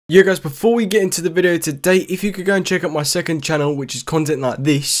Yo guys, before we get into the video today, if you could go and check out my second channel, which is content like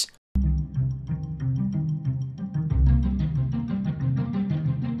this.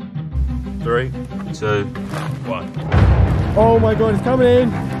 3, 2, 1. Oh my god, it's coming in!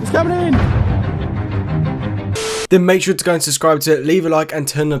 It's coming in! Then make sure to go and subscribe to it, leave a like and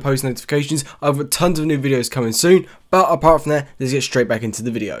turn on post notifications. I've got tons of new videos coming soon, but apart from that, let's get straight back into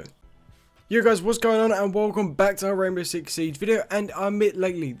the video. Yo guys, what's going on and welcome back to our Rainbow Six Siege video. And I admit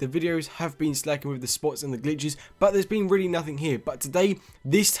lately the videos have been slacking with the spots and the glitches, but there's been really nothing here. But today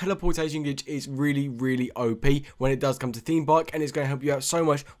this teleportation glitch is really OP when it does come to theme park, and it's going to help you out so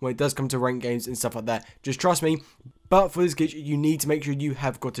much when it does come to ranked games and stuff like that. Just trust me. But for this glitch, you need to make sure you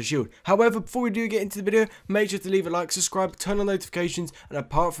have got a shield. However, before we do get into the video, make sure to leave a like, subscribe, turn on notifications, and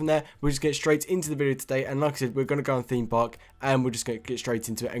apart from that, we'll just get straight into the video today. And like I said, we're going to go on theme park, and we're just going to get straight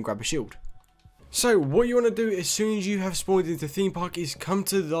into it and grab a shield. So what you want to do as soon as you have spawned into theme park is come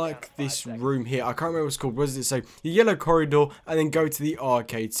to like this room here. I can't remember what it's called. What does it say? The yellow corridor, and then go to the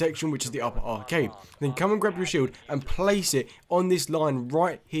arcade section, which is the upper arcade. Then come and grab your shield and place it on this line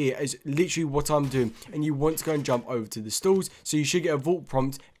right here as literally what I'm doing. And you want to go and jump over to the stalls, so you should get a vault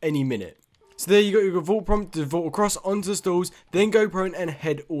prompt any minute. So there you got your vault prompt to vault across onto the stalls, then go prone and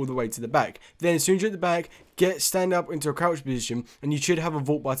head all the way to the back. Then as soon as you're at the back, stand up into a crouch position, and you should have a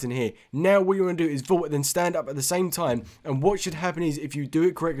vault button here. Now what you want to do is vault and then stand up at the same time, and what should happen is if you do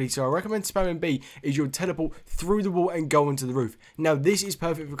it correctly, so I recommend spamming B, is you'll teleport through the wall and go onto the roof. Now this is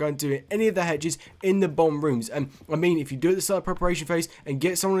perfect for going to any of the hatches in the bomb rooms, and I mean if you do it at the start of preparation phase and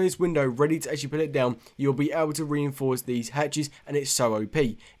get someone in this window ready to actually put it down, you'll be able to reinforce these hatches, and it's so OP.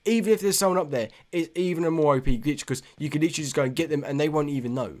 Even if there's someone up there, it's even a more OP glitch because you can literally just go and get them and they won't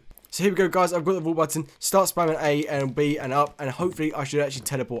even know. So here we go guys, I've got the vault button, start spamming A and B and up, and hopefully I should actually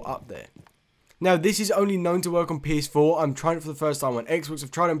teleport up there. Now this is only known to work on PS4, I'm trying it for the first time on Xbox,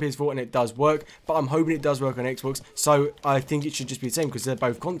 I've tried it on PS4 and it does work, but I'm hoping it does work on Xbox, so I think it should just be the same because they're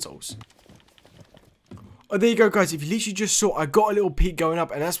both consoles. Oh, there you go guys, if you literally just saw, I got a little peak going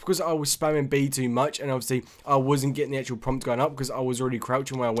up, and that's because I was spamming B too much, and obviously I wasn't getting the actual prompt going up because I was already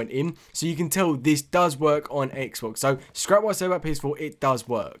crouching when I went in. So you can tell this does work on Xbox, so scrap what I say about PS4, it does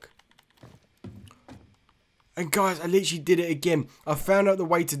work. And guys, I literally did it again. I found out the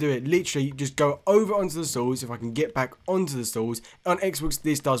way to do it. Literally, just go over onto the stalls. If I can get back onto the stalls. On Xbox,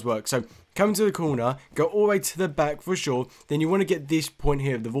 this does work. So, come to the corner. Go all the way to the back for sure. Then you want to get this point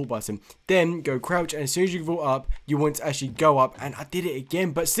here of the vault button. Then, go crouch. And as soon as you vault up, you want to actually go up. And I did it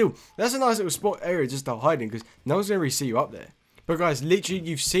again. But still, that's a nice little spot area just to hide in. Because no one's going to really see you up there. But guys, literally,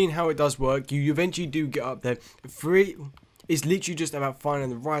 you've seen how it does work. You eventually do get up there. It's literally just about finding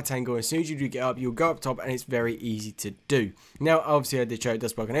the right angle. As soon as you do get up, you'll go up top, and it's very easy to do. Now, obviously, I did show it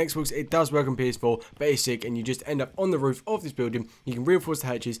does work on Xbox. It does work on PS4, but it's sick, and you just end up on the roof of this building. You can reinforce the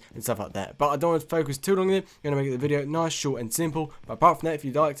hatches and stuff like that. But I don't want to focus too long on it. I'm going to make the video nice, short, and simple. But apart from that, if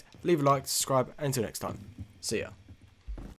you liked, leave a like, subscribe, and until next time, see ya.